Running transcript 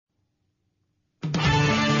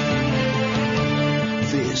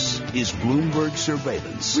is Bloomberg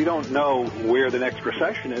Surveillance. We don't know where the next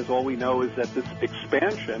recession is. All we know is that this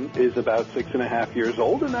expansion is about 6.5 years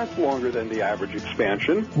old, and that's longer than the average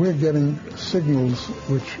expansion. We're getting signals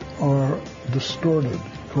which are distorted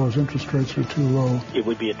because interest rates are too low. It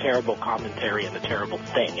would be a terrible commentary and a terrible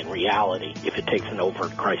thing in reality if it takes an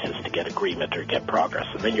overt crisis to get agreement or get progress.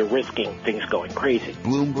 And then you're risking things going crazy.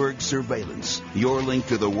 Bloomberg Surveillance, your link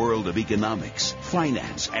to the world of economics,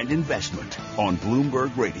 finance, and investment on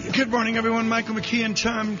Bloomberg Radio. Good morning, everyone. Michael McKee and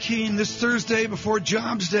Tom Keene. This Thursday before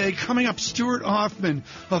Jobs Day, coming up, Stuart Hoffman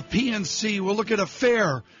of PNC. We'll look at a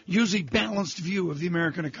fair, usually balanced view of the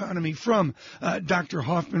American economy from Dr.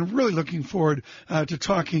 Hoffman. Really looking forward to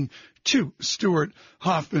talking to Stuart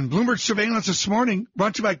Hoffman. Bloomberg Surveillance this morning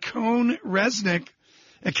brought to you by Cohn Resnick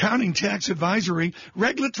Accounting Tax Advisory.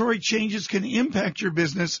 Regulatory changes can impact your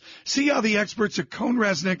business. See how the experts at Cohn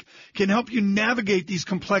Resnick can help you navigate these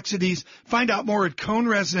complexities. Find out more at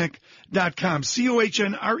cohnresnick.com.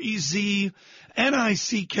 COHNREZNICK,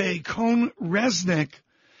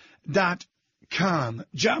 cohnresnick.com.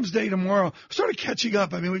 Jobs Day tomorrow. Sort of catching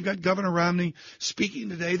up. I mean, we've got Governor Romney speaking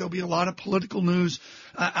today. There'll be a lot of political news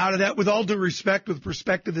out of that. With all due respect, with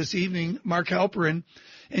perspective this evening, Mark Halperin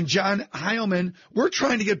and John Heilman, we're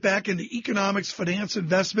trying to get back into economics, finance,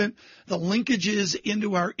 investment, the linkages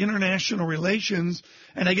into our international relations.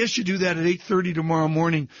 And I guess you do that at 8:30 tomorrow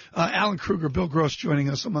morning. Alan Kruger, Bill Gross joining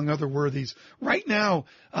us, among other worthies. Right now,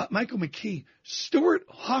 Michael McKee, Stuart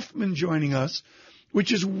Hoffman joining us,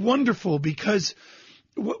 which is wonderful because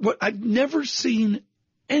what I've never seen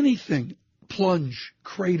anything plunge,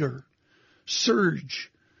 crater, surge,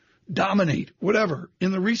 dominate, whatever,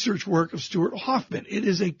 in the research work of Stuart Hoffman. It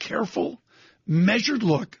is a careful, measured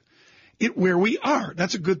look at where we are.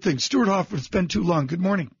 That's a good thing. Stuart Hoffman, it's been too long. Good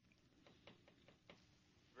morning.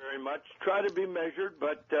 Very much. Try to be measured,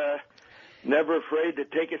 but never afraid to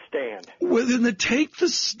take a stand. Within the take the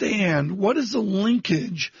stand, what is the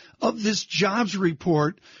linkage of this jobs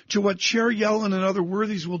report to what Chair Yellen and other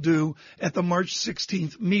worthies will do at the March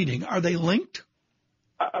 16th meeting? Are they linked?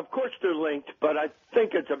 Of course they're linked, but I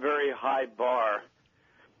think it's a very high bar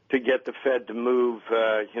to get the Fed to move,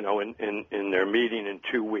 in their meeting in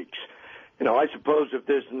 2 weeks. I suppose if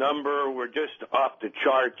this number were just off the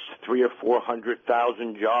charts, 300,000 or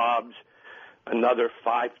 400,000 jobs, another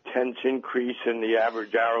 0.5 increase in the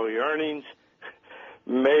average hourly earnings,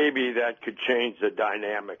 maybe that could change the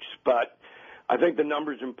dynamics. But I think the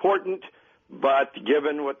number's important. But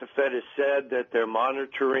given what the Fed has said, that they're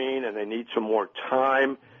monitoring and they need some more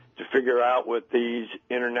time to figure out what these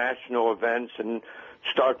international events and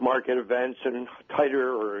stock market events and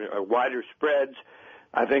tighter or wider spreads,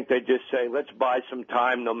 I think they just say, let's buy some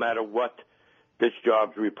time no matter what this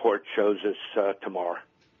jobs report shows us tomorrow.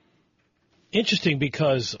 Interesting,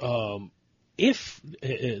 because if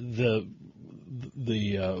the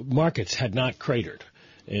markets had not cratered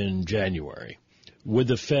in January, would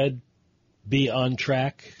the Fed be on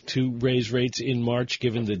track to raise rates in March,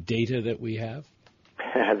 given the data that we have?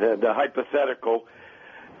 The hypothetical,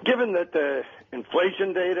 given that the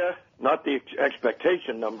inflation data, not the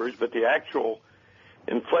expectation numbers, but the actual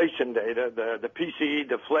inflation data, the PCE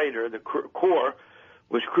deflator, the core,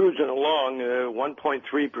 was cruising along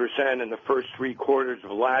 1.3% in the first 3 quarters of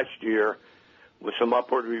last year with some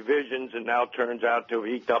upward revisions, and now turns out to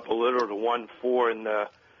have eked up a little to 1.4 in the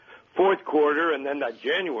fourth quarter. And then that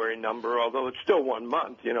January number, although it's still 1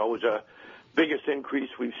 month, was a biggest increase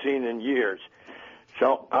we've seen in years.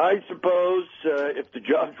 So I suppose if the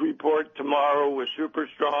jobs report tomorrow was super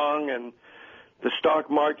strong and the stock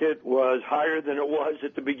market was higher than it was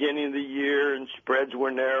at the beginning of the year and spreads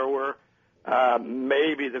were narrower,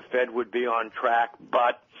 maybe the Fed would be on track,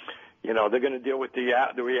 but, they're going to deal with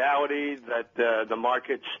the reality that the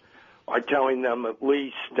markets are telling them at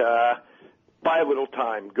least buy a little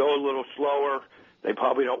time, go a little slower. They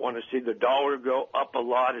probably don't want to see the dollar go up a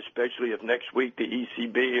lot, especially if next week the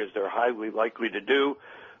ECB, as they're highly likely to do,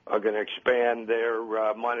 are going to expand their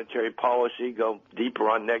monetary policy, go deeper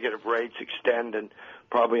on negative rates, extend, and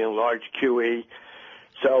probably enlarge QE.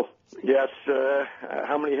 So, yes,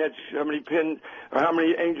 how many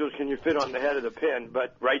angels can you fit on the head of the pin?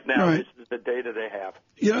 But right now, This is the data they have.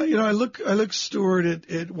 I look, Stuart,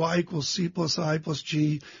 at Y equals C plus I plus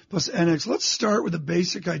G plus NX. Let's start with a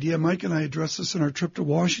basic idea. Mike and I addressed this in our trip to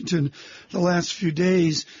Washington the last few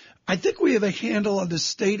days. I think we have a handle on the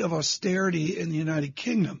state of austerity in the United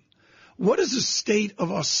Kingdom. What is the state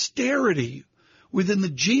of austerity within the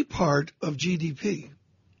G part of GDP?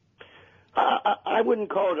 I wouldn't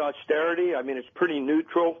call it austerity. I mean, it's pretty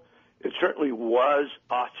neutral. It certainly was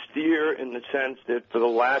austere in the sense that for the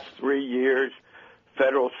last 3 years,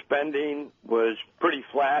 Federal spending was pretty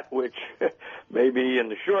flat, which maybe in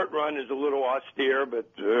the short run is a little austere,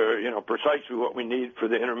 but, precisely what we need for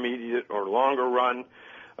the intermediate or longer run.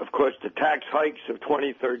 Of course, the tax hikes of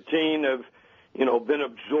 2013 have, been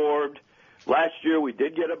absorbed. Last year we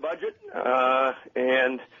did get a budget,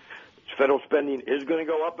 and federal spending is going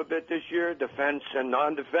to go up a bit this year, defense and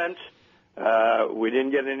non-defense. We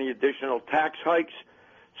didn't get any additional tax hikes.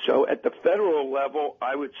 So at the federal level,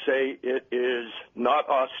 I would say it is not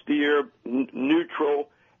austere, neutral.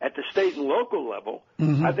 At the state and local level,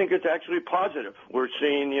 I think it's actually positive. We're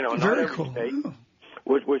seeing, not Very every cool. state. Yeah.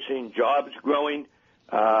 We're seeing jobs growing.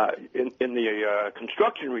 In the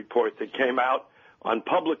construction report that came out on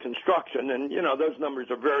public construction, and, those numbers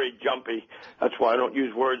are very jumpy. That's why I don't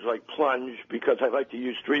use words like plunge, because I like to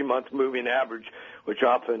use 3-month moving average, which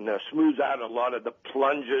often smooths out a lot of the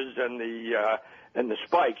plunges and the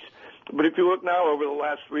spikes. But if you look now over the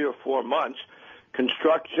last 3 or 4 months,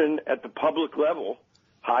 construction at the public level,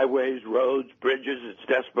 highways, roads, bridges, it's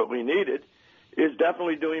desperately needed, is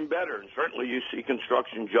definitely doing better. And certainly you see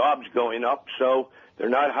construction jobs going up, so they're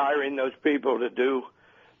not hiring those people to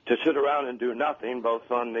sit around and do nothing, both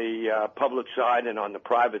on the public side and on the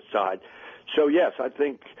private side. So, yes,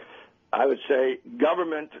 I would say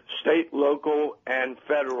government, state, local, and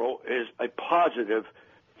federal is a positive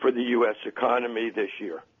for the U.S. economy this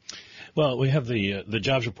year. Well, we have the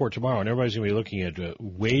jobs report tomorrow, and everybody's going to be looking at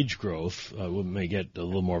wage growth. We may get a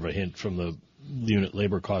little more of a hint from the unit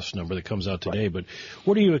labor cost number that comes out today. But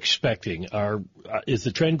what are you expecting? Is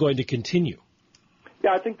the trend going to continue?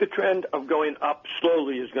 Yeah, I think the trend of going up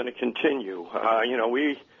slowly is going to continue.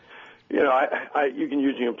 You can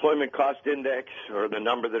use the employment cost index, or the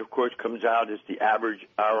number that, of course, comes out is the average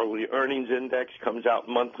hourly earnings index, comes out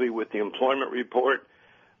monthly with the employment report.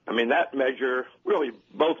 I mean, that measure, really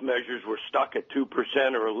both measures were stuck at 2%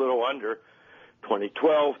 or a little under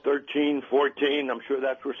 2012, 13, 14. I'm sure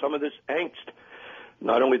that's where some of this angst,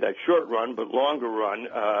 not only that short run, but longer run,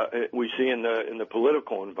 we see in the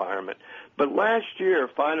political environment. But last year,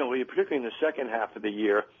 finally, particularly in the second half of the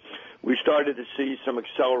year, we started to see some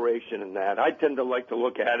acceleration in that. I tend to like to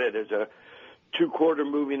look at it as a 2-quarter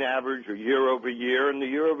moving average or year-over-year, and the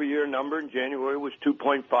year-over-year number in January was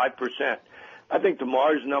 2.5%. I think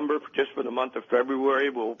tomorrow's number, just for the month of February,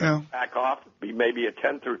 will back off, be maybe a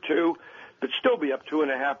tenth or two, but still be up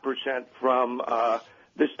 2.5% from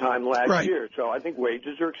this time last year. So I think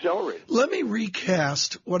wages are accelerating. Let me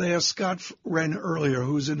recast what I asked Scott Wren earlier,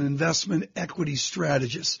 who's an investment equity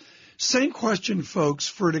strategist. Same question, folks,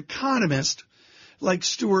 for an economist like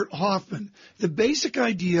Stuart Hoffman. The basic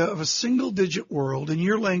idea of a single-digit world, in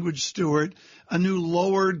your language, Stuart, a new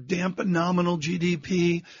lower dampened nominal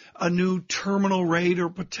GDP, a new terminal rate or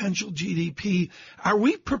potential GDP. Are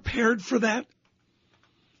we prepared for that?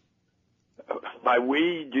 By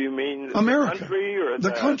we, do you mean America, the country or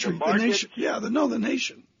the country, the nation? Yeah, the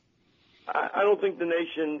nation. I don't think the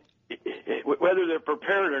nation, whether they're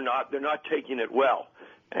prepared or not, they're not taking it well.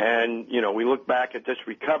 And, we look back at this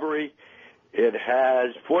recovery. It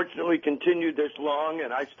has fortunately continued this long,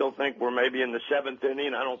 and I still think we're maybe in the 7th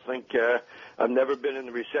inning. I don't think I've never been in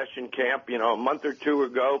the recession camp. A month or two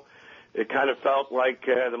ago, it kind of felt like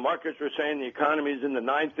the markets were saying the economy's in the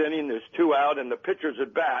 9th inning, there's 2 out, and the pitcher's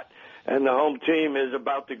at bat, and the home team is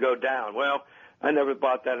about to go down. Well, I never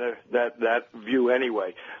bought that view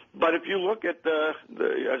anyway. But if you look at as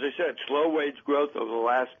I said, slow wage growth over the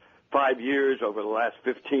last 5 years, over the last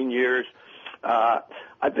 15 years,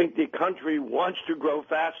 I think the country wants to grow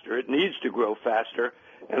faster. It needs to grow faster.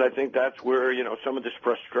 And I think that's where, some of this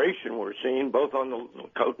frustration we're seeing, both on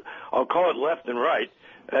I'll call it left and right,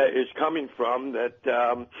 is coming from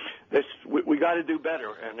that we got to do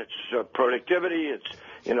better. And it's productivity. It's,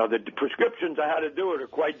 the prescriptions on how to do it are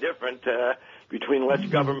quite different between less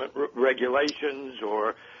government regulations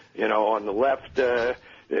or, on the left, a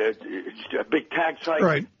big tax hike.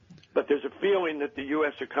 Right. But there's a feeling that the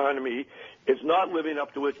U.S. economy is not living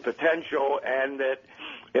up to its potential, and that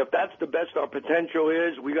if that's the best our potential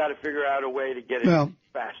is, we got to figure out a way to get it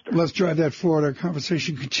faster. Let's drive that forward. Our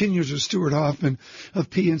conversation continues with Stuart Hoffman of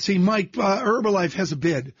PNC. Mike, Herbalife has a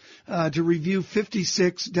bid to review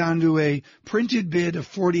 56 down to a printed bid of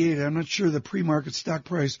 48. I'm not sure the pre-market stock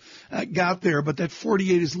price got there, but that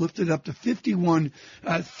 48 is lifted up to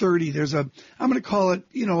 51.30. There's I'm going to call it,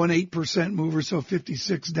 an 8% move or so,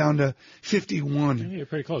 56 down to 51. Yeah, you're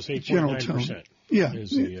pretty close, 8.9%. Yeah,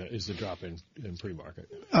 is the drop in pre-market,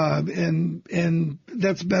 and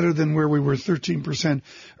that's better than where we were 13%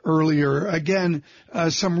 earlier. Again,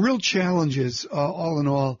 some real challenges, all in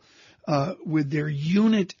all, with their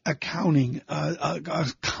unit accounting, a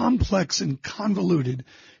complex and convoluted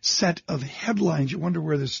set of headlines. You wonder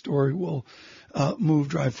where this story will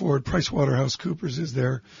drive forward. PricewaterhouseCoopers is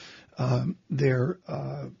their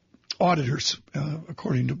auditors,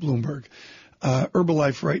 according to Bloomberg.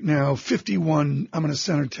 Herbalife right now, 51, I'm going to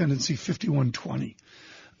center tendency 51.20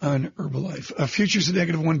 on Herbalife. Futures a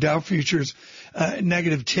 -1, Dow futures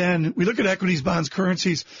 -10. We look at equities, bonds,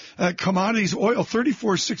 currencies, commodities, oil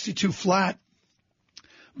 34.62 flat.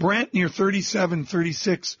 Brent near 37,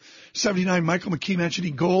 36, 79. Michael McKee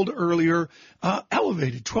mentioning gold earlier,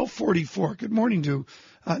 elevated 1244. Good morning to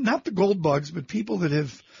not the gold bugs, but people that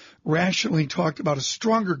have rationally talked about a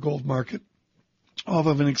stronger gold market off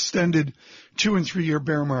of an extended 2 and 3 year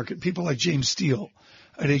bear market. People like James Steele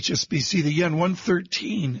at HSBC. The yen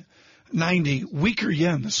 113.90. Weaker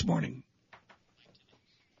yen this morning.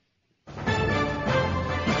 All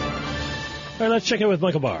right, let's check in with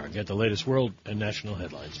Michael Barr and get the latest world and national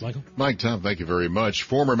headlines. Michael? Mike, Tom, thank you very much.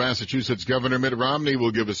 Former Massachusetts Governor Mitt Romney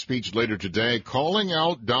will give a speech later today calling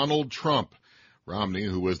out Donald Trump. Romney,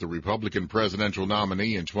 who was the Republican presidential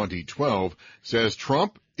nominee in 2012, says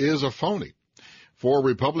Trump is a phony. 4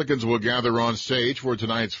 Republicans will gather on stage for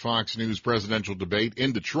tonight's Fox News presidential debate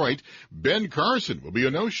in Detroit. Ben Carson will be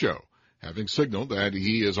a no-show, having signaled that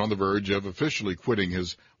he is on the verge of officially quitting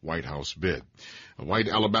his White House bid. A white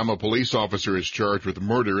Alabama police officer is charged with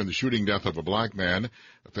murder in the shooting death of a black man.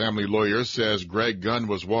 A family lawyer says Greg Gunn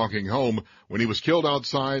was walking home when he was killed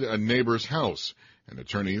outside a neighbor's house. An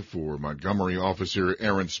attorney for Montgomery officer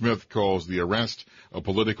Aaron Smith calls the arrest a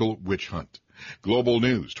political witch hunt. Global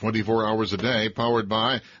news 24 hours a day, powered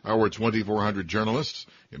by our 2,400 journalists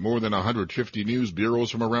in more than 150 news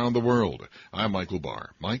bureaus from around the world. I'm Michael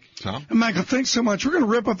Barr. Mike, Tom? Michael, thanks so much. We're going to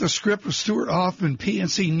rip up the script with Stuart, Hoffman,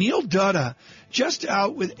 PNC. Neil Dutta just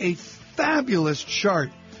out with a fabulous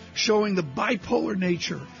chart showing the bipolar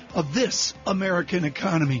nature of this American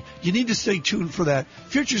economy. You need to stay tuned for that.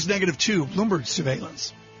 Futures -2, Bloomberg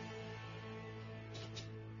Surveillance.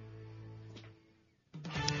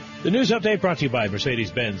 The news update brought to you by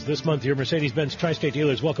Mercedes-Benz. This month, your Mercedes-Benz Tri-State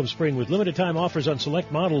dealers welcome spring with limited-time offers on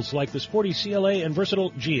select models like the sporty CLA and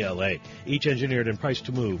versatile GLA, each engineered and priced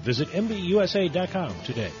to move. Visit MBUSA.com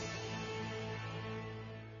today.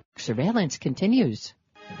 Surveillance continues.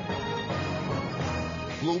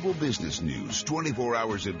 Global business news 24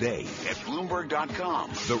 hours a day at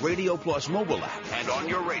Bloomberg.com, the Radio Plus mobile app, and on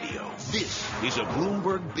your radio. This is a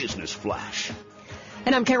Bloomberg Business Flash.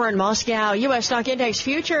 And I'm Karen Moscow. U.S. stock index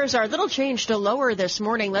futures are a little changed to lower this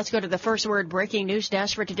morning. Let's go to the first word breaking news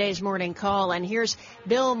desk for today's morning call. And here's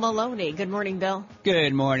Bill Maloney. Good morning, Bill.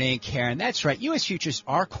 Good morning, Karen. That's right. U.S. futures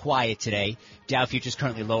are quiet today. Dow futures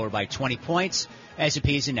currently lower by 20 points.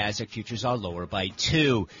 S&Ps and NASDAQ futures are lower by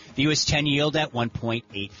 2. The U.S. 10 yield at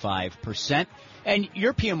 1.85%. And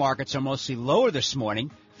European markets are mostly lower this morning.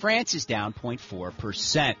 France is down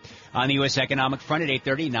 0.4%. On the U.S. economic front at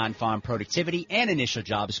 8:30, non-farm productivity and initial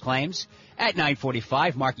jobs claims. At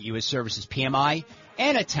 9:45, market U.S. services PMI.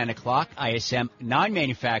 And at 10 o'clock, ISM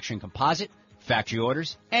non-manufacturing composite, factory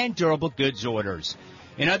orders, and durable goods orders.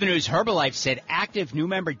 In other news, Herbalife said active new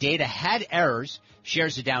member data had errors.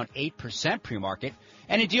 Shares are down 8% pre-market.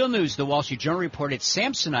 And in deal news, the Wall Street Journal reported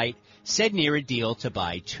Samsonite said near a deal to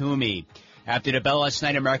buy Toomey. After the bell last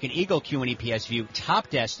night, American Eagle Q and EPS view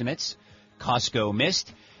topped estimates. Costco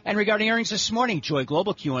missed. And regarding earnings this morning, Joy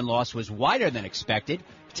Global Q1 loss was wider than expected.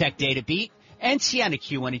 Tech Data beat. And Ciena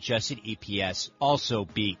Q1 adjusted EPS also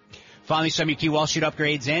beat. Finally, some key Wall Street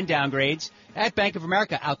upgrades and downgrades. At Bank of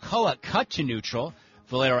America, Alcoa cut to neutral.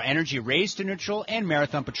 Valero Energy raised to neutral. And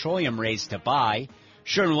Marathon Petroleum raised to buy.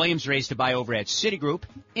 Sherwin-Williams raised to buy over at Citigroup.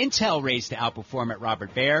 Intel raised to outperform at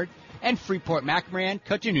Robert Baird. And Freeport-McMoRan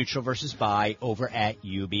cut to neutral versus buy over at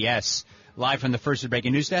UBS. Live from the first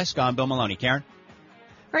breaking news desk, I'm Bill Maloney. Karen?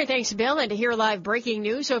 All right, thanks, Bill. And to hear live breaking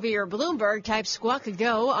news over your Bloomberg, type Squawk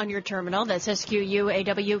Go on your terminal. That's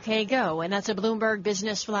SQUAWK Go. And that's a Bloomberg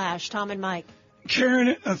Business Flash. Tom and Mike.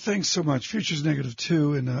 Karen, thanks so much. Futures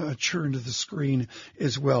 -2 and a churn to the screen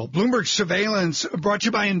as well. Bloomberg Surveillance brought to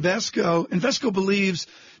you by Invesco. Invesco believes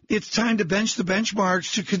it's time to bench the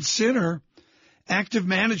benchmarks to consider active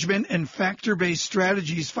management and factor-based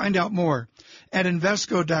strategies. Find out more at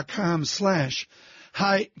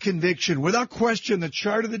Invesco.com/high conviction. Without question, the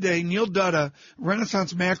chart of the day, Neil Dutta,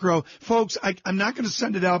 Renaissance Macro. Folks, I'm not going to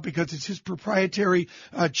send it out because it's his proprietary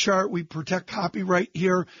chart. We protect copyright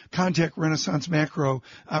here. Contact Renaissance Macro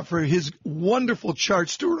for his wonderful chart.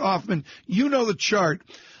 Stuart Hoffman, you know the chart.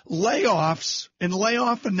 Layoffs and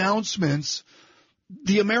layoff announcements,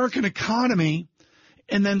 the American economy,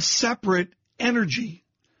 and then separate energy.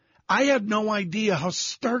 I had no idea how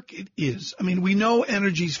stark it is. I mean, we know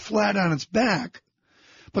energy's flat on its back,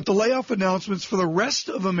 but the layoff announcements for the rest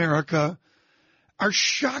of America are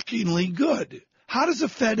shockingly good. How does the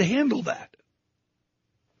Fed handle that?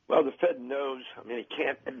 Well, the Fed knows, I mean, it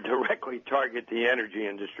can't directly target the energy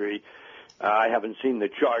industry. I haven't seen the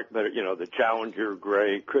chart, but, the Challenger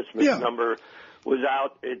Gray Christmas number was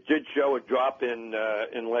out. It did show a drop in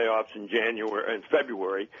layoffs in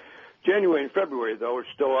February. January and February, though, are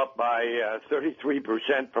still up by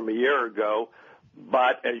 33% from a year ago.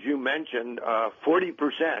 But as you mentioned, 40%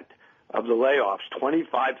 of the layoffs,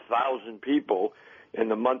 25,000 people in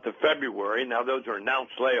the month of February. Now, those are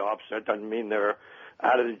announced layoffs. That doesn't mean they're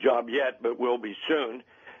out of the job yet, but will be soon.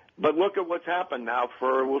 But look at what's happened now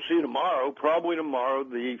we'll see tomorrow, probably tomorrow,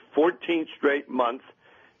 the 14th straight month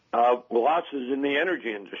of losses in the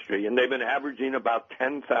energy industry. And they've been averaging about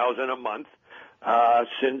 10,000 a month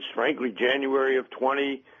since, frankly, January of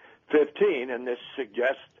 2015. And this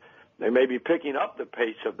suggests they may be picking up the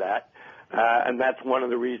pace of that. And that's one of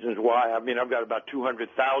the reasons why. I mean, I've got about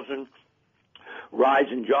 200,000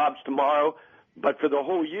 rise in jobs tomorrow. But for the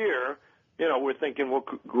whole year, we're thinking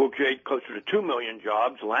we'll create closer to 2 million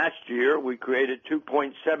jobs. Last year, we created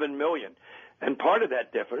 2.7 million. And part of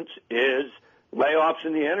that difference is layoffs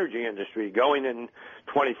in the energy industry, going in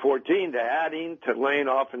 2014 to adding to laying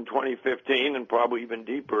off in 2015 and probably even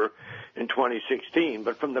deeper in 2016.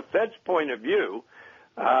 But from the Fed's point of view,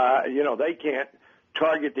 they can't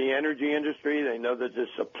target the energy industry. They know there's a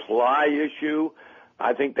supply issue.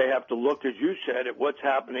 I think they have to look, as you said, at what's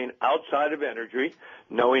happening outside of energy,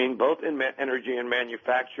 knowing both in energy and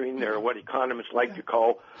manufacturing, there are what economists like to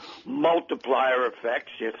call multiplier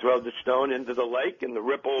effects. You throw the stone into the lake and the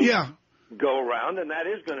ripples go around, and that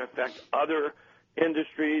is going to affect other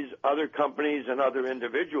industries, other companies, and other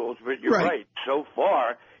individuals. But you're right. So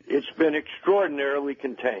far, it's been extraordinarily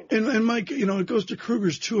contained. And Mike, it goes to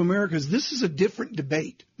Kruger's Two Americas. This is a different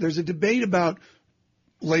debate. There's a debate about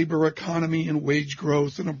labor economy and wage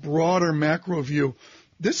growth and a broader macro view.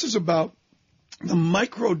 This is about the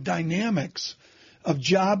micro dynamics of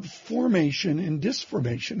job formation and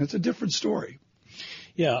disformation. It's a different story.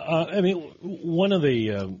 Yeah, one of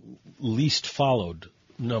the least followed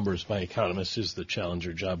numbers by economists is the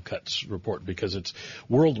Challenger job cuts report, because it's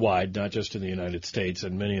worldwide, not just in the United States,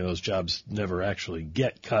 and many of those jobs never actually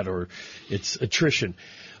get cut, or it's attrition.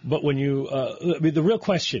 But when the real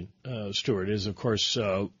question, Stuart, is, of course,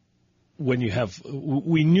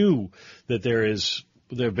 we knew that there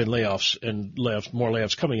have been layoffs and more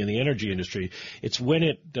layoffs coming in the energy industry. It's when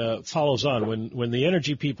it follows on, when the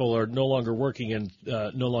energy people are no longer working and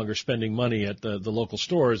no longer spending money at the local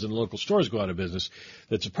stores, and the local stores go out of business,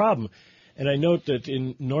 that's a problem. And I note that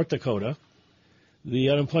in North Dakota, the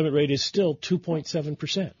unemployment rate is still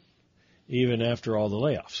 2.7%, even after all the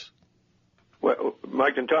layoffs. Well,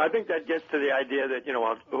 Mike and Tom, I think that gets to the idea that,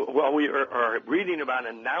 while we are reading about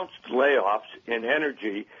announced layoffs in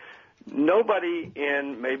energy, nobody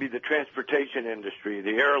in maybe the transportation industry,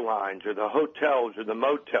 the airlines, or the hotels, or the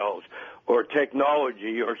motels, or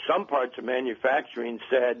technology, or some parts of manufacturing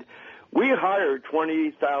said, we hired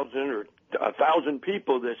 20,000 or 1,000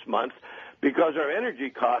 people this month because our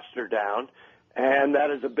energy costs are down, and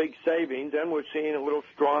that is a big savings, and we're seeing a little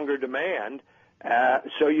stronger demand.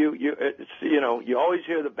 So you always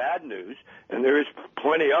hear the bad news, and there is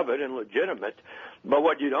plenty of it and legitimate. But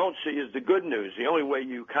what you don't see is the good news. The only way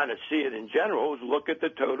you kind of see it in general is look at the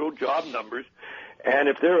total job numbers. And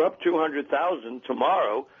if they're up 200,000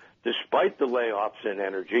 tomorrow, despite the layoffs in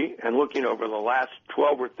energy, and looking over the last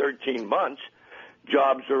 12 or 13 months,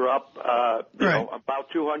 jobs are up, about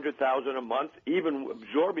 200,000 a month, even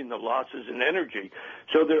absorbing the losses in energy.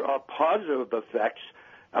 So there are positive effects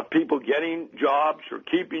of people getting jobs or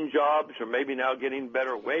keeping jobs, or maybe now getting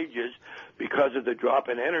better wages because of the drop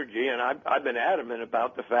in energy. And I've been adamant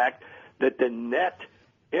about the fact that the net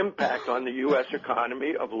impact on the U.S.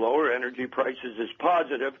 economy of lower energy prices is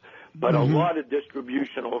positive, but a lot of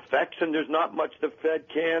distributional effects, and there's not much the Fed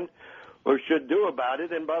can or should do about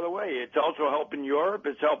it. And by the way, it's also helping Europe,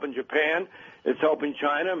 it's helping Japan, it's helping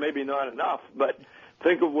China, maybe not enough, but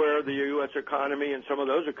think of where the U.S. economy and some of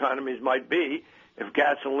those economies might be if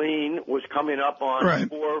gasoline was coming up on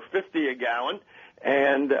 $4.50 a gallon,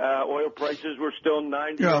 and oil prices were still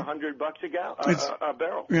 $90 or $100 a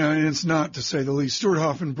barrel. Yeah, and it's not, to say the least. Stuart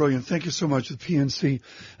Hoffman, brilliant. Thank you so much. The PNC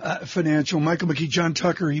Financial. Michael McKee, John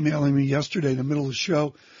Tucker emailing me yesterday in the middle of the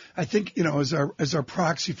show. I think, as our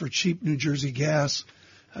proxy for cheap New Jersey gas,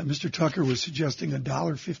 Mr. Tucker was suggesting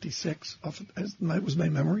 $1.56. That was my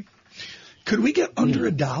memory. Could we get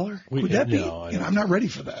under $1? Would that be? No, I'm not ready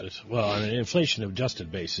for that. Well, on an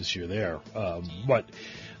inflation-adjusted basis, you're there. But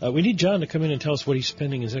we need John to come in and tell us what he's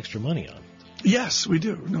spending his extra money on. Yes, we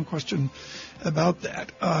do. No question about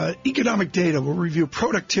that. Economic data will review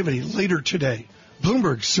productivity later today.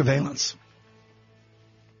 Bloomberg Surveillance.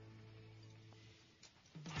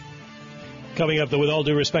 Coming up, the With All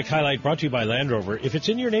Due Respect highlight brought to you by Land Rover. If it's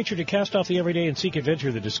in your nature to cast off the everyday and seek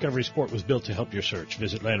adventure, the Discovery Sport was built to help your search.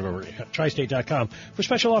 Visit LandRover.tristate.com for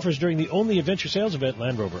special offers during the only adventure sales event,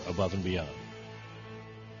 Land Rover Above and Beyond.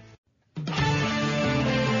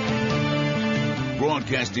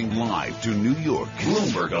 Broadcasting live to New York,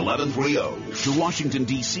 Bloomberg 1130. To Washington,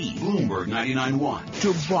 D.C., Bloomberg 99.1.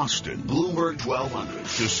 To Boston, Bloomberg 1200.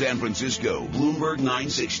 To San Francisco, Bloomberg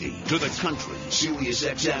 960. To the country, Sirius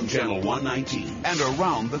XM Channel 119. And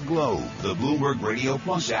around the globe, the Bloomberg Radio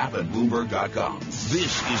Plus app at Bloomberg.com.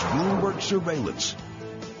 This is Bloomberg Surveillance.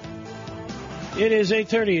 It is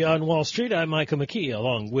 8:30 on Wall Street. I'm Michael McKee,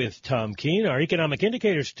 along with Tom Keene. Our economic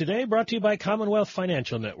indicators today brought to you by Commonwealth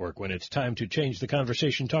Financial Network. When it's time to change the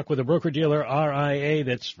conversation, talk with a broker-dealer RIA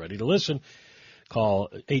that's ready to listen. Call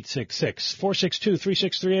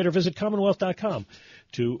 866-462-3638 or visit Commonwealth.com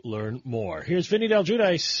to learn more. Here's Vinny Del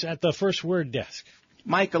Giudice at the First Word Desk.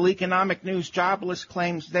 Michael, economic news, jobless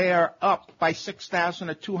claims, they are up by 6,000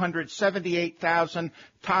 to 278,000,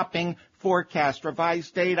 topping forecast.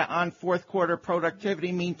 Revised data on fourth quarter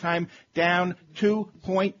productivity, meantime, down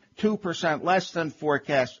 2.2%, less than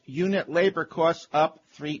forecast. Unit labor costs up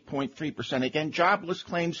 3.3%. Again, jobless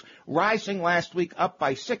claims rising last week, up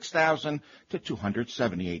by 6,000 to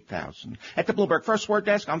 278,000. At the Bloomberg First Word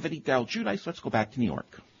Desk, I'm Vinny Del Giudice. Let's go back to New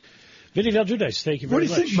York. Vinny Del Giudice, thank you very much.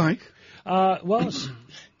 What do you think, Mike? Well,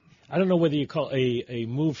 I don't know whether you call a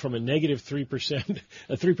move from a negative 3%,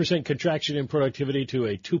 a 3% contraction in productivity to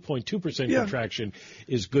a 2.2% contraction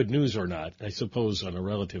is good news or not, I suppose, on a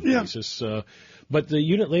relative basis. But the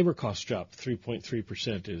unit labor cost drop,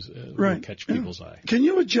 3.3%, will catch people's eye. Can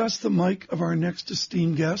you adjust the mic of our next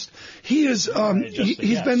esteemed guest? He is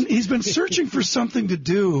he's been searching for something to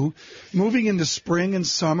do, moving into spring and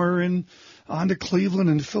summer and on to Cleveland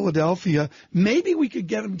and Philadelphia. Maybe we could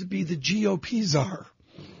get him to be the GOP czar.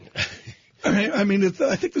 I mean,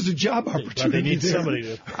 I think there's a job opportunity. But they need somebody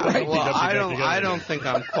to. I don't think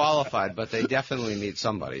I'm qualified, but they definitely need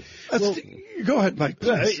somebody. Go ahead, Mike.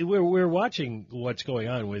 We're watching what's going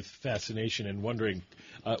on with fascination and wondering.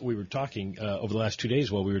 We were talking over the last 2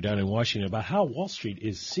 days while we were down in Washington about how Wall Street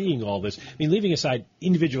is seeing all this. I mean, leaving aside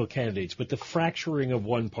individual candidates, but the fracturing of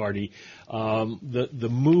one party, the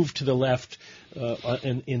move to the left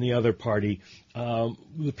in the other party,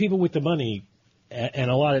 the people with the money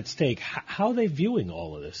and a lot at stake. How are they viewing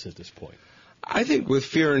all of this at this point? I think with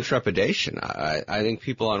fear and trepidation. I think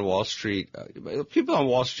people on Wall Street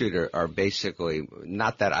are basically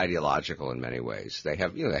not that ideological in many ways. They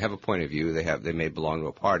have a point of view. They may belong to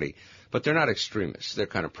a party, but they're not extremists. They're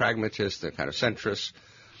kind of pragmatists. They're kind of centrists.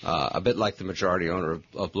 A bit like the majority owner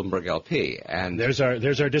of Bloomberg LP. And there's our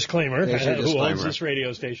disclaimer. Who owns this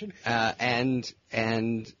radio station? And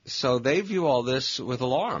so they view all this with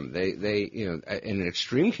alarm. They in an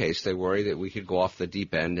extreme case, they worry that we could go off the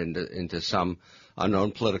deep end into some unknown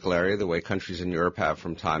political area, the way countries in Europe have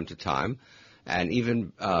from time to time. And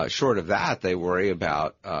even short of that, they worry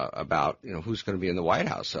about who's going to be in the White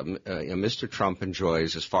House. Mr. Trump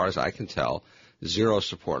enjoys, as far as I can tell, zero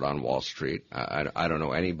support on Wall Street. I don't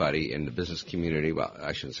know anybody in the business community. Well,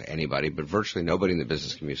 I shouldn't say anybody, but virtually nobody in the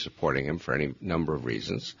business community supporting him for any number of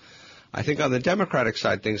reasons. I think on the Democratic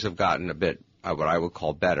side, things have gotten a bit what I would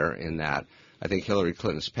call better in that I think Hillary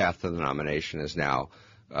Clinton's path to the nomination is now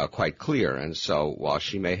quite clear. And so while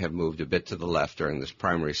she may have moved a bit to the left during this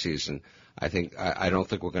primary season, I don't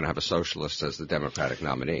think we're going to have a socialist as the Democratic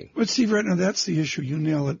nominee. But Steve Rattner, that's the issue. You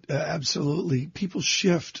nail it absolutely. People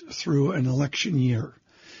shift through an election year.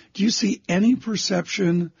 Do you see any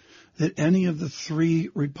perception that any of the three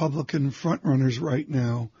Republican frontrunners right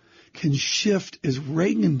now can shift as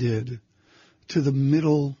Reagan did to the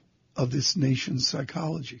middle of this nation's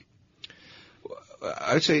psychology?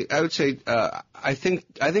 I would say I think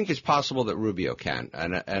it's possible that Rubio can,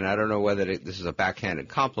 and I don't know whether this is a backhanded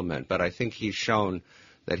compliment, but I think he's shown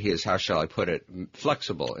that he is, how shall I put it,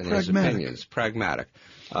 flexible in his opinions, pragmatic.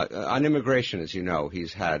 On immigration, as you know,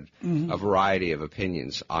 he's had a variety of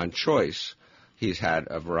opinions. On choice, he's had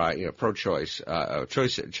a variety, pro-choice,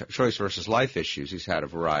 choice versus life issues. He's had a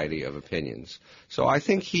variety of opinions. So I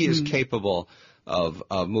think he is capable of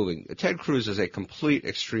moving. Ted Cruz is a complete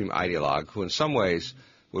extreme ideologue who in some ways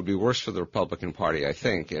would be worse for the Republican Party, I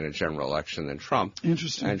think, in a general election than Trump.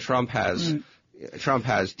 Interesting. And Trump has, Trump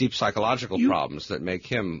has deep psychological problems that make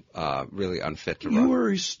him really unfit to run. You are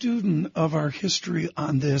a student of our history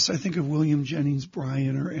on this. I think of William Jennings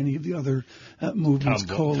Bryan or any of the other movements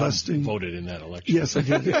coalescing. Tom voted in that election. Yes, I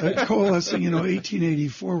did. Coalescing, 1880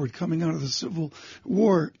 forward, coming out of the Civil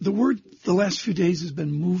War. The word the last few days has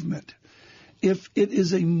been movement. If it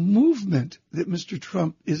is a movement that Mr.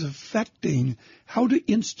 Trump is affecting, how do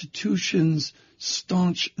institutions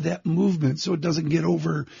staunch that movement so it doesn't get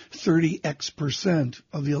over 30%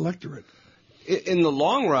 of the electorate? In the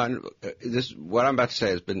long run, what I'm about to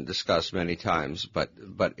say has been discussed many times, but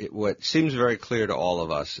what seems very clear to all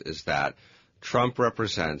of us is that Trump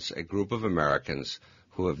represents a group of Americans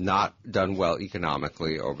who have not done well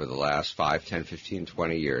economically over the last 5, 10, 15,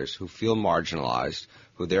 20 years, who feel marginalized,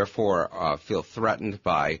 who therefore feel threatened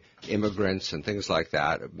by immigrants and things like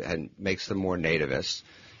that, and makes them more nativist.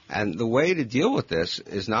 And the way to deal with this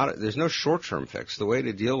is there's no short-term fix. The way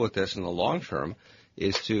to deal with this in the long term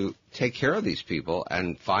is to take care of these people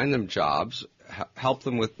and find them jobs, help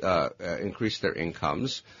them with increase their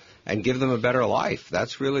incomes, and give them a better life.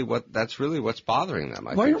 That's really what's bothering them.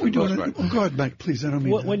 Why aren't we doing it? Go ahead, Mike, please. I don't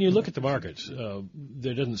mean when you look at the markets,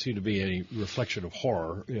 there doesn't seem to be any reflection of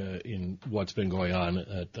horror in what's been going on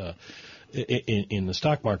in the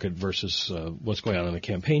stock market versus what's going on the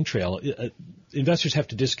campaign trail. Investors have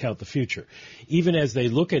to discount the future. Even as they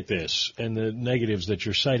look at this and the negatives that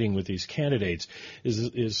you're citing with these candidates,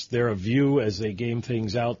 is there a view as they game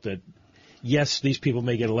things out that yes, these people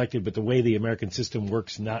may get elected, but the way the American system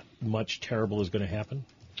works, not much terrible is going to happen?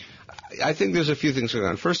 I think there's a few things going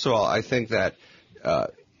on. First of all, I think that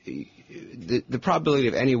the probability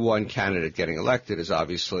of any one candidate getting elected is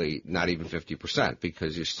obviously not even 50%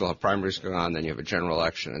 because you still have primaries going on, then you have a general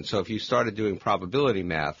election. And so if you started doing probability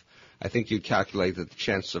math, I think you'd calculate that the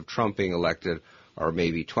chances of Trump being elected are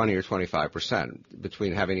maybe 20 or 25%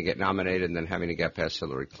 between having to get nominated and then having to get past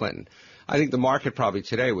Hillary Clinton. I think the market probably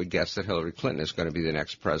today would guess that Hillary Clinton is going to be the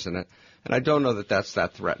next president. And I don't know that that's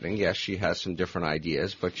that threatening. Yes, she has some different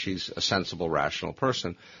ideas, but she's a sensible, rational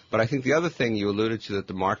person. But I think the other thing you alluded to that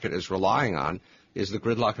the market is relying on is the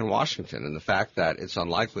gridlock in Washington and the fact that it's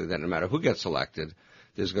unlikely that no matter who gets elected,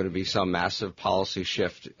 there's going to be some massive policy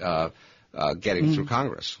shift getting through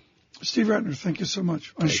Congress. Steve Rattner, thank you so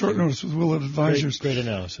much. On short notice with Willett Advisors. Great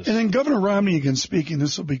analysis. And then Governor Romney again speaking.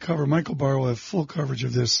 This will be covered. Michael Barr will have full coverage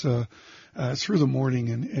of this through the morning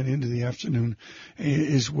and into the afternoon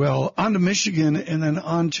as well. On to Michigan and then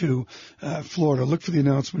on to Florida. Look for the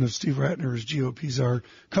announcement of Steve Rattner as GOP czar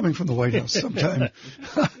coming from the White House sometime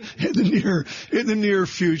in the near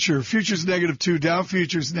future. Futures -2, Dow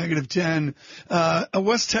futures -10.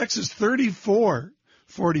 West Texas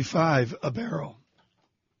 34.45 a barrel.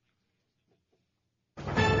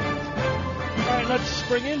 Let's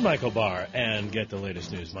bring in Michael Barr and get the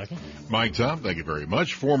latest news. Michael? Mike, Tom, thank you very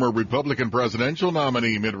much. Former Republican presidential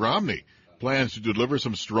nominee Mitt Romney plans to deliver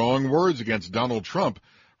some strong words against Donald Trump.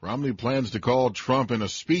 Romney plans to call Trump in a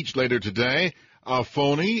speech later today a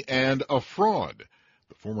phony and a fraud.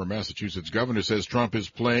 The former Massachusetts governor says Trump is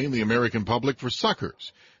playing the American public for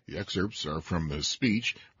suckers. The excerpts are from the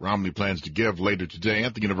speech Romney plans to give later today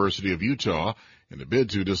at the University of Utah in a bid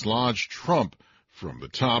to dislodge Trump from the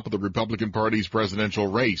top of the Republican Party's presidential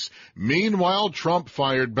race. Meanwhile, Trump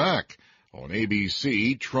fired back. On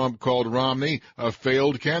ABC, Trump called Romney a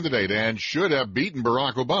failed candidate and should have beaten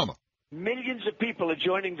Barack Obama. Millions of people are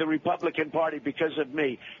joining the Republican Party because of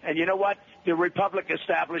me. And you know what? The Republican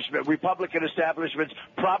establishment's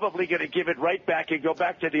probably going to give it right back and go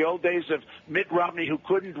back to the old days of Mitt Romney who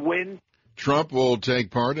couldn't win. Trump will take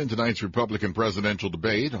part in tonight's Republican presidential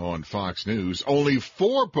debate on Fox News. Only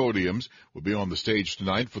 4 podiums will be on the stage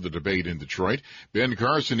tonight for the debate in Detroit. Ben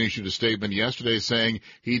Carson issued a statement yesterday saying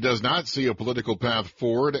he does not see a political path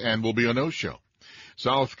forward and will be a no-show.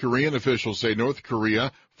 South Korean officials say North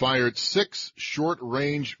Korea fired 6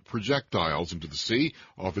 short-range projectiles into the sea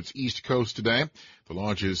off its east coast today. The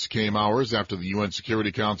launches came hours after the UN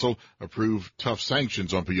Security Council approved tough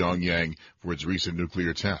sanctions on Pyongyang for its recent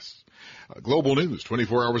nuclear tests. Global news,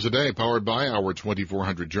 24 hours a day, powered by our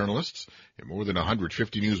 2,400 journalists in more than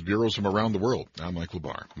 150 news bureaus from around the world. I'm Michael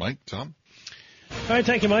Barr. Mike, Tom? All right,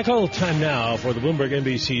 thank you, Michael. Time now for the Bloomberg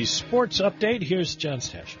NBC Sports Update. Here's John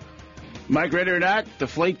Stash. Mike, ready or not,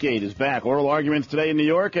 Deflategate is back. Oral arguments today in New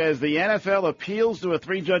York as the NFL appeals to a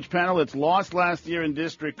 3-judge panel that's lost last year in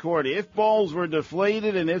district court. If balls were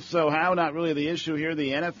deflated, and if so, how? Not really the issue here.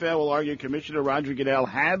 The NFL will argue Commissioner Roger Goodell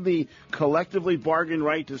had the collectively bargained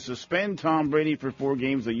right to suspend Tom Brady for 4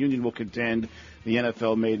 games. The union will contend the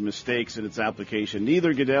NFL made mistakes in its application.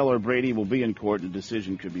 Neither Goodell or Brady will be in court, and the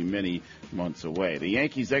decision could be many months away. The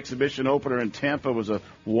Yankees' exhibition opener in Tampa was a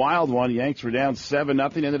wild one. Yanks were down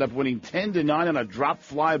 7-0, ended up winning 10-9 on a drop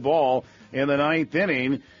fly ball in the 9th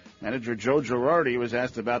inning. Manager Joe Girardi was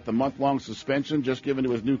asked about the month-long suspension just given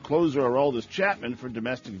to his new closer, Aroldis Chapman, for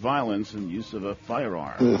domestic violence and use of a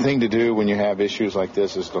firearm. The thing to do when you have issues like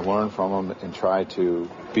this is to learn from them and try to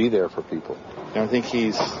be there for people. And I think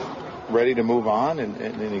he's ready to move on,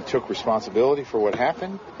 and he took responsibility for what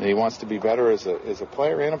happened, and he wants to be better as a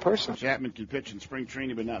player and a person. Chapman can pitch in spring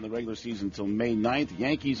training, but not in the regular season until May 9th.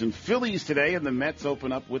 Yankees and Phillies today, and the Mets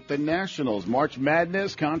open up with the Nationals. March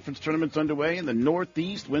Madness conference tournaments underway in the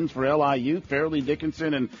Northeast. Wins for LIU, Fairleigh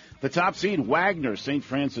Dickinson, and the top seed Wagner. St.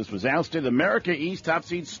 Francis was ousted. America East top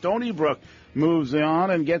seed Stony Brook moves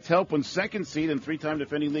on and gets help when second seed and 3-time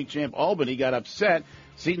defending league champ Albany got upset.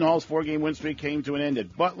 Seton Hall's 4-game win streak came to an end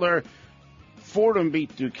at Butler. Fordham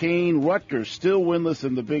beat Duquesne. Rutgers, still winless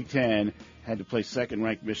in the Big Ten, had to play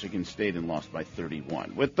second-ranked Michigan State and lost by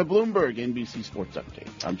 31. With the Bloomberg NBC Sports Update,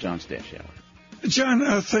 I'm John Stashower.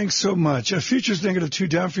 John, thanks so much. Futures -2,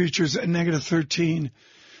 Dow futures at -13.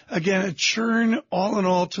 Again, a churn all in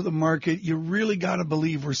all to the market. You really got to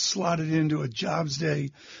believe we're slotted into a jobs day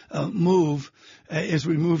move as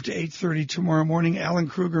we move to 8:30 tomorrow morning. Alan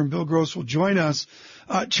Kruger and Bill Gross will join us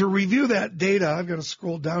to review that data. I've got to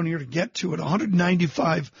scroll down here to get to it.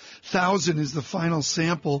 195,000 is the final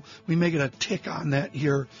sample. We may get a tick on that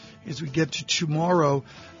here as we get to tomorrow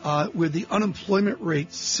with the unemployment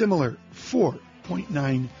rate similar,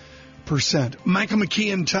 4.9%. Michael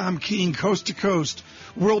McKee and Tom Keene, coast to coast,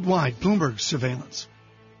 worldwide, Bloomberg Surveillance.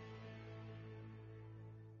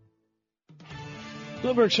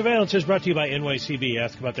 Bloomberg Surveillance is brought to you by NYCB.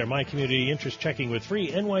 Ask about their My Community Interest Checking with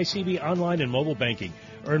free NYCB online and mobile banking.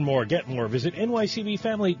 Earn more, get more. Visit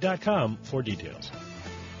nycbfamily.com for details.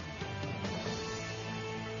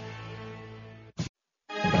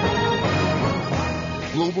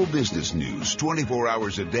 Global business news 24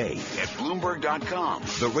 hours a day at Bloomberg.com,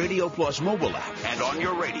 the Radio Plus mobile app, and on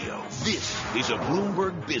your radio. This is a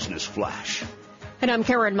Bloomberg Business Flash. And I'm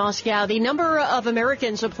Karen Moscow. The number of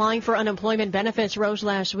Americans applying for unemployment benefits rose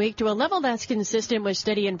last week to a level that's consistent with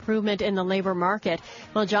steady improvement in the labor market,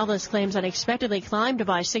 while jobless claims unexpectedly climbed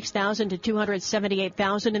by 6,000 to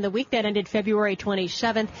 278,000 in the week that ended February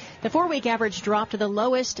 27th. The 4-week average dropped to the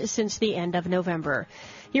lowest since the end of November.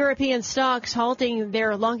 European stocks halting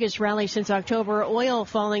their longest rally since October, oil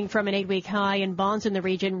falling from an 8-week high and bonds in the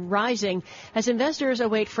region rising as investors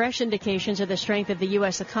await fresh indications of the strength of the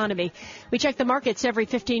U.S. economy. We check the markets every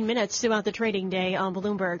 15 minutes throughout the trading day on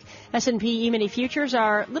Bloomberg. S&P E-mini futures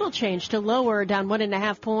are little change to lower, down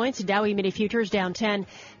 1.5 points. Dow E-mini futures down 10.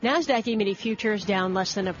 NASDAQ E-mini futures down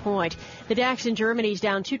less than a point. The DAX in Germany is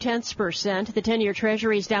down 0.2%. The 10-year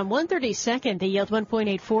Treasury is down 1/32. The yield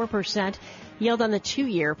 1.84%. Yield on the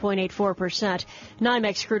 2-year, 0.84%.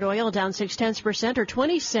 NYMEX crude oil down 0.6% or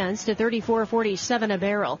 20 cents to $34.47 a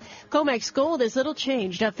barrel. COMEX gold is little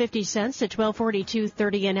changed, up 50 cents to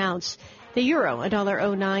 $12.4230 an ounce. The euro,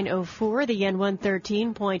 $1.0904, the yen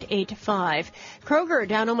 113.85. Kroger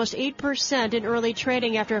down almost 8% in early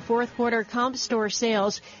trading after fourth quarter comp store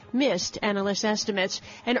sales missed analyst estimates.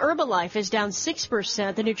 And Herbalife is down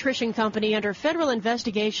 6%, the nutrition company under federal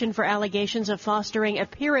investigation for allegations of fostering a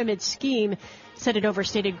pyramid scheme. Said it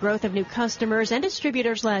overstated growth of new customers and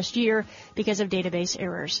distributors last year because of database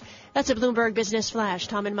errors. That's a Bloomberg Business Flash.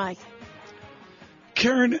 Tom and Mike.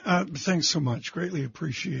 Karen, thanks so much. Greatly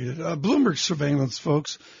appreciated. Bloomberg Surveillance,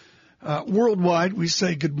 folks. Worldwide, we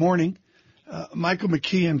say good morning. Michael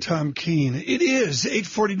McKee and Tom Keene. It is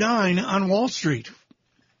 8:49 on Wall Street.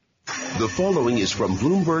 The following is from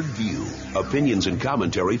Bloomberg View. Opinions and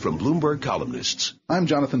commentary from Bloomberg columnists. I'm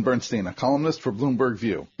Jonathan Bernstein, a columnist for Bloomberg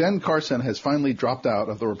View. Ben Carson has finally dropped out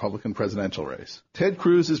of the Republican presidential race. Ted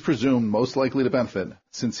Cruz is presumed most likely to benefit,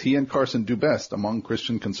 since he and Carson do best among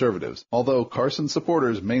Christian conservatives, although Carson's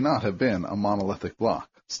supporters may not have been a monolithic bloc.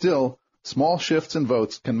 Still, small shifts in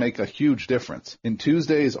votes can make a huge difference. In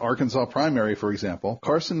Tuesday's Arkansas primary, for example,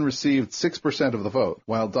 Carson received 6% of the vote,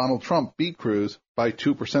 while Donald Trump beat Cruz by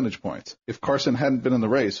 2 percentage points. If Carson hadn't been in the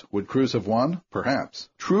race, would Cruz have won? Perhaps.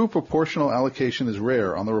 True proportional allocation is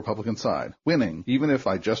rare on the Republican side. Winning, even if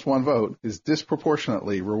by just one vote, is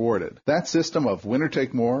disproportionately rewarded. That system of winner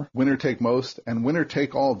take more, winner take most, and winner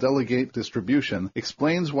take all delegate distribution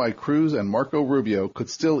explains why Cruz and Marco Rubio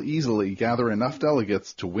could still easily gather enough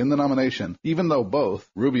delegates to win the nomination, even though both,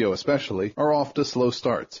 Rubio especially, are off to slow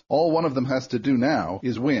starts. All one of them has to do now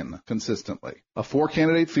is win consistently. A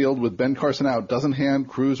 4-candidate field with Ben Carson out doesn't hand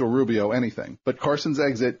Cruz or Rubio anything, but Carson's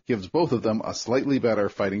exit gives both of them a slightly better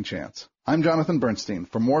fighting chance. I'm Jonathan Bernstein.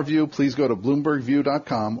 For more View, please go to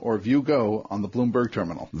BloombergView.com or View Go on the Bloomberg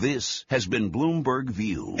terminal. This has been Bloomberg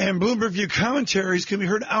View. And Bloomberg View commentaries can be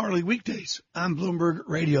heard hourly weekdays on Bloomberg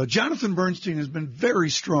Radio. Jonathan Bernstein has been very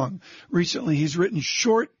strong recently. He's written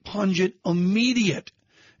short, pungent, immediate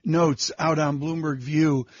notes out on Bloomberg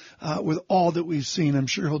View with all that we've seen. I'm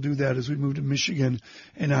sure he'll do that as we move to Michigan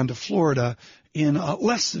and on to Florida in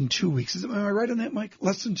less than 2 weeks. Am I right on that, Mike?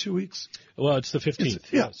 Less than 2 weeks? Well, it's the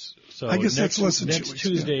 15th. Yes. So I guess that's less than 2 next weeks.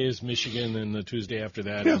 Tuesday is Michigan, and the Tuesday after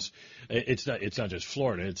that is it's not just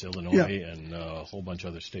Florida, it's Illinois and a whole bunch of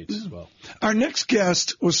other states as well. Our next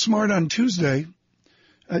guest was smart on Tuesday.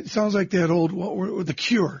 It sounds like that old The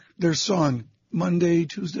Cure, their song. Monday,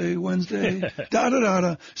 Tuesday, Wednesday,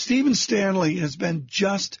 da-da-da-da. Stephen Stanley has been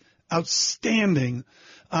just outstanding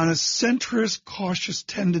on a centrist, cautious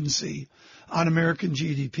tendency on American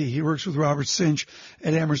GDP. He works with Robert Sinch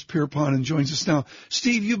at Amherst Pierpont and joins us now.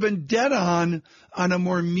 Steve, you've been dead on a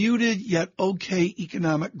more muted yet okay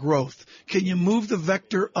economic growth. Can you move the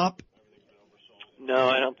vector up? No,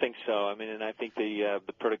 I don't think so. I mean, and I think the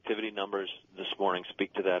productivity numbers this morning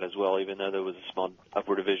speak to that as well. Even though there was a small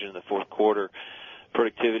upward revision in the fourth quarter,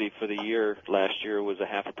 productivity for the year last year was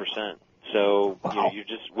 0.5%. So you're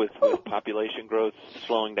just with population growth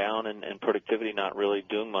slowing down and productivity not really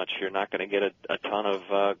doing much, you're not going to get a ton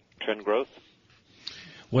of trend growth.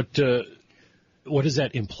 What does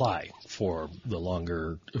that imply for the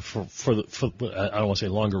longer for I don't want to say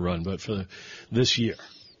longer run, but for this year?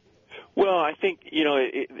 Well, I think,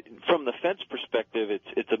 from the Fed's perspective,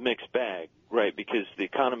 it's a mixed bag, right? Because the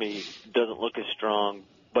economy doesn't look as strong,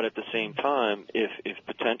 but at the same time, if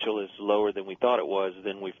potential is lower than we thought it was,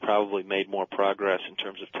 then we've probably made more progress in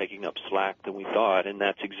terms of taking up slack than we thought, and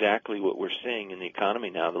that's exactly what we're seeing in the economy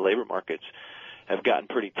now. The labor markets have gotten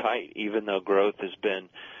pretty tight, even though growth has been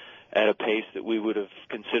at a pace that we would have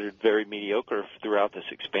considered very mediocre throughout this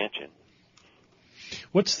expansion.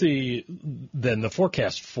 What's the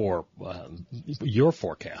forecast for your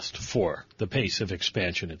forecast for the pace of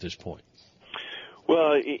expansion at this point?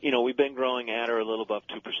 Well, we've been growing at or a little above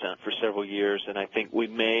 2% for several years, and I think we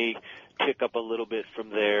may tick up a little bit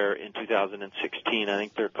from there in 2016. I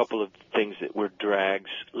think there are a couple of things that were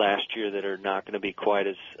drags last year that are not going to be quite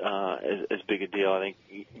as big a deal. I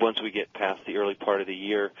think once we get past the early part of the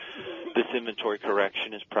year, this inventory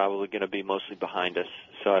correction is probably going to be mostly behind us.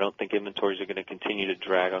 So I don't think inventories are going to continue to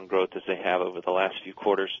drag on growth as they have over the last few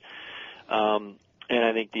quarters. And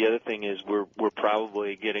I think the other thing is we're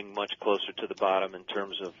probably getting much closer to the bottom in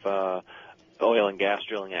terms of oil and gas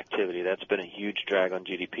drilling activity. That's been a huge drag on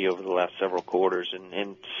GDP over the last several quarters,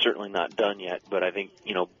 and certainly not done yet. But I think,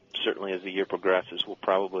 certainly as the year progresses, we'll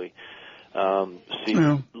probably see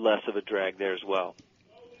less of a drag there as well.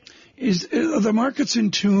 Are the markets in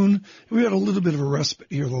tune? We had a little bit of a respite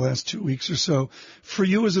here the last 2 weeks or so. For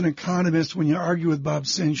you as an economist, when you argue with Bob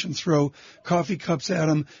Sinch and throw coffee cups at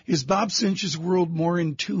him, is Bob Sinch's world more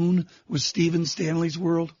in tune with Stephen Stanley's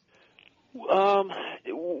world?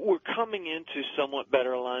 We're coming into somewhat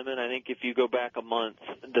better alignment. I think if you go back a month,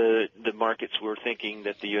 the markets were thinking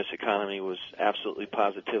that the U.S. economy was absolutely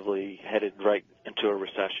positively headed right into a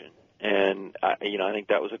recession. And, I think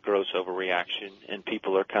that was a gross overreaction, and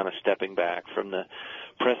people are kind of stepping back from the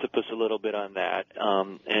precipice a little bit on that.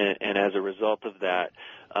 And as a result of that,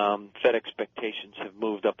 Fed expectations have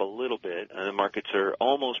moved up a little bit, and the markets are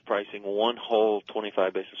almost pricing one whole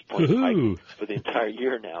 25 basis point hike for the entire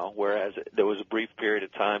year now, whereas there was a brief period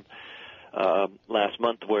of time last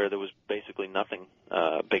month where there was basically nothing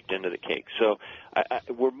baked into the cake. So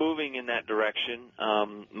we're moving in that direction.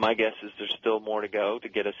 My guess is there's still more to go to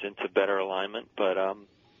get us into better alignment, but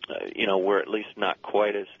we're at least not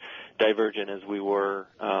quite as divergent as we were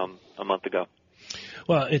a month ago.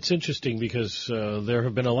 Well, it's interesting because there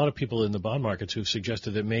have been a lot of people in the bond markets who've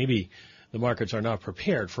suggested that maybe the markets are not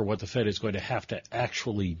prepared for what the Fed is going to have to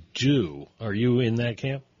actually do. Are you in that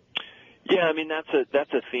camp? Yeah, I mean that's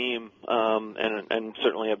a theme, and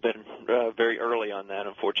certainly I've been very early on that,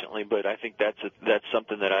 unfortunately. But I think that's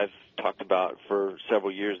something that I've talked about for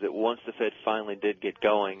several years. That once the Fed finally did get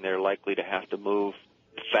going, they're likely to have to move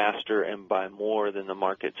faster and by more than the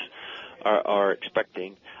markets are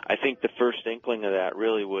expecting. I think the first inkling of that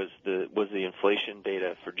really was the inflation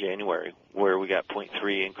data for January, where we got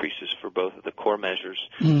 0.3 increases for both of the core measures.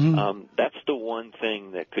 Mm-hmm. That's the one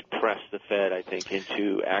thing that could press the Fed, I think,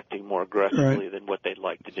 into acting more aggressively than what they'd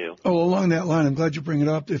like to do. Oh, along that line, I'm glad you bring it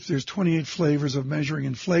up. If there's 28 flavors of measuring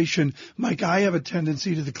inflation, Mike, I have a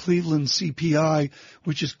tendency to the Cleveland CPI,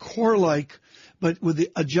 which is core-like, but with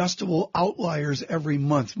the adjustable outliers every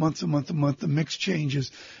month, the mix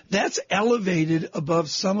changes. That's elevated above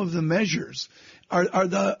some of the measures. Are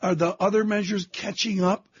the other measures catching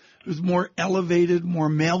up with more elevated, more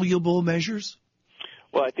malleable measures?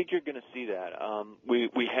 Well, I think you're going to see that.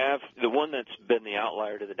 We have the one that's been the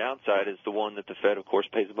outlier to the downside is the one that the Fed, of course,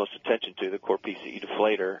 pays the most attention to, the core PCE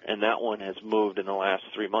deflator, and that one has moved in the last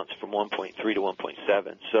 3 months from 1.3 to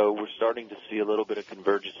 1.7. So we're starting to see a little bit of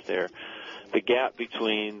convergence there. The gap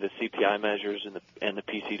between the CPI measures and the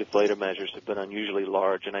PCE deflator measures have been unusually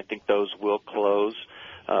large, and I think those will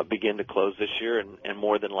begin to close this year, and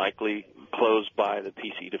more than likely close by the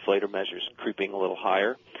PCE deflator measures creeping a little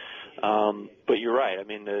higher. But you're right. I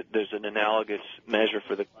mean, there's an analogous measure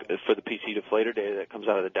for the PCE deflator data that comes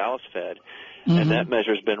out of the Dallas Fed, and that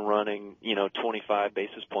measure's been running 25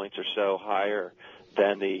 basis points or so higher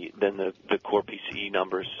than the core PCE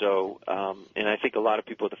numbers. So, and I think a lot of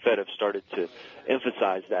people at the Fed have started to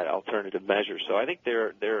emphasize that alternative measure. So I think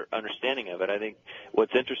they're understanding of it. I think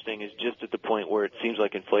what's interesting is just at the point where it seems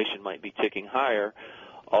like inflation might be ticking higher,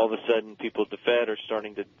 all of a sudden people at the Fed are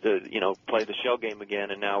starting to play the shell game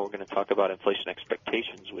again, and now we're going to talk about inflation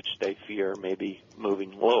expectations, which they fear may be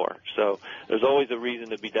moving lower. So there's always a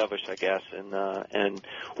reason to be dovish, I guess, and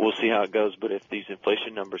we'll see how it goes. But if these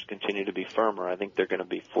inflation numbers continue to be firmer, I think they're going to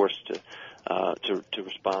be forced to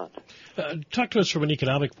respond. Talk to us from an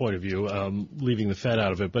economic point of view, leaving the Fed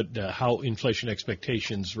out of it, but how inflation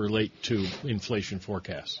expectations relate to inflation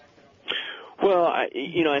forecasts. Well,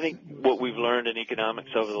 I think what we've learned in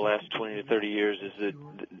economics over the last 20 to 30 years is that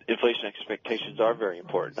inflation expectations are very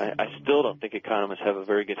important. I still don't think economists have a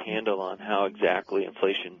very good handle on how exactly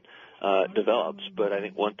inflation develops, but I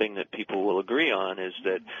think one thing that people will agree on is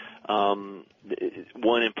that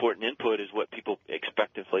one important input is what people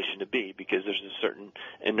expect inflation to be, because there's a certain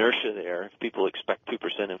inertia there. If people expect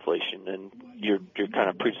 2% inflation, then you're kind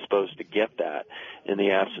of predisposed to get that in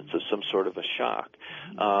the absence of some sort of a shock.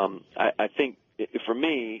 I think, for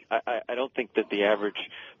me, I don't think that the average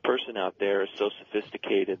person out there is so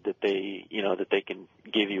sophisticated that they can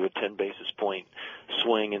give you a 10 basis point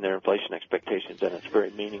swing in their inflation expectations, and it's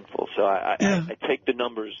very meaningful. So I take the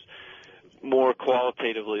numbers more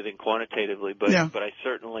qualitatively than quantitatively, but I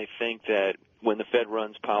certainly think that when the Fed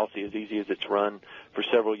runs policy as easy as it's run for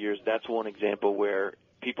several years, that's one example where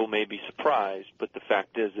people may be surprised, but the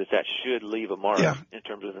fact is that should leave a mark in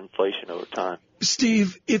terms of inflation over time.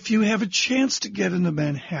 Steve, if you have a chance to get into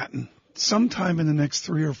Manhattan sometime in the next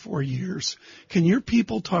 3 or 4 years, can your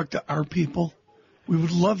people talk to our people? We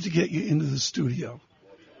would love to get you into the studio.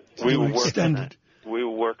 We will work on that. We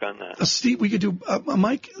will work on that. Steve, we could do,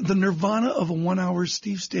 Mike, the nirvana of a 1 hour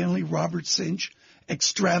Steve Stanley, Robert Sinch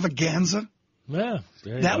extravaganza. Yeah,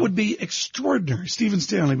 that would be extraordinary. Stephen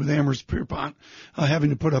Stanley with Amherst Pierpont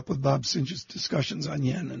having to put up with Bob Sinch's discussions on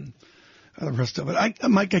yen and the rest of it.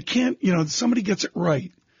 Mike, I can't, somebody gets it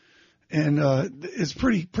right. And it's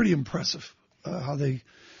pretty impressive how they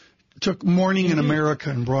took Morning in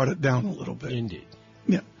America and brought it down a little bit. Indeed.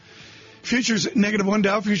 Yeah. Futures -1,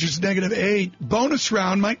 Dow futures -8. Bonus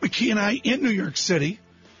round, Mike McKee and I in New York City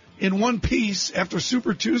in one piece after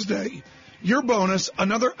Super Tuesday. Your bonus,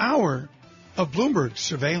 another hour of Bloomberg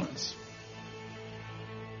Surveillance.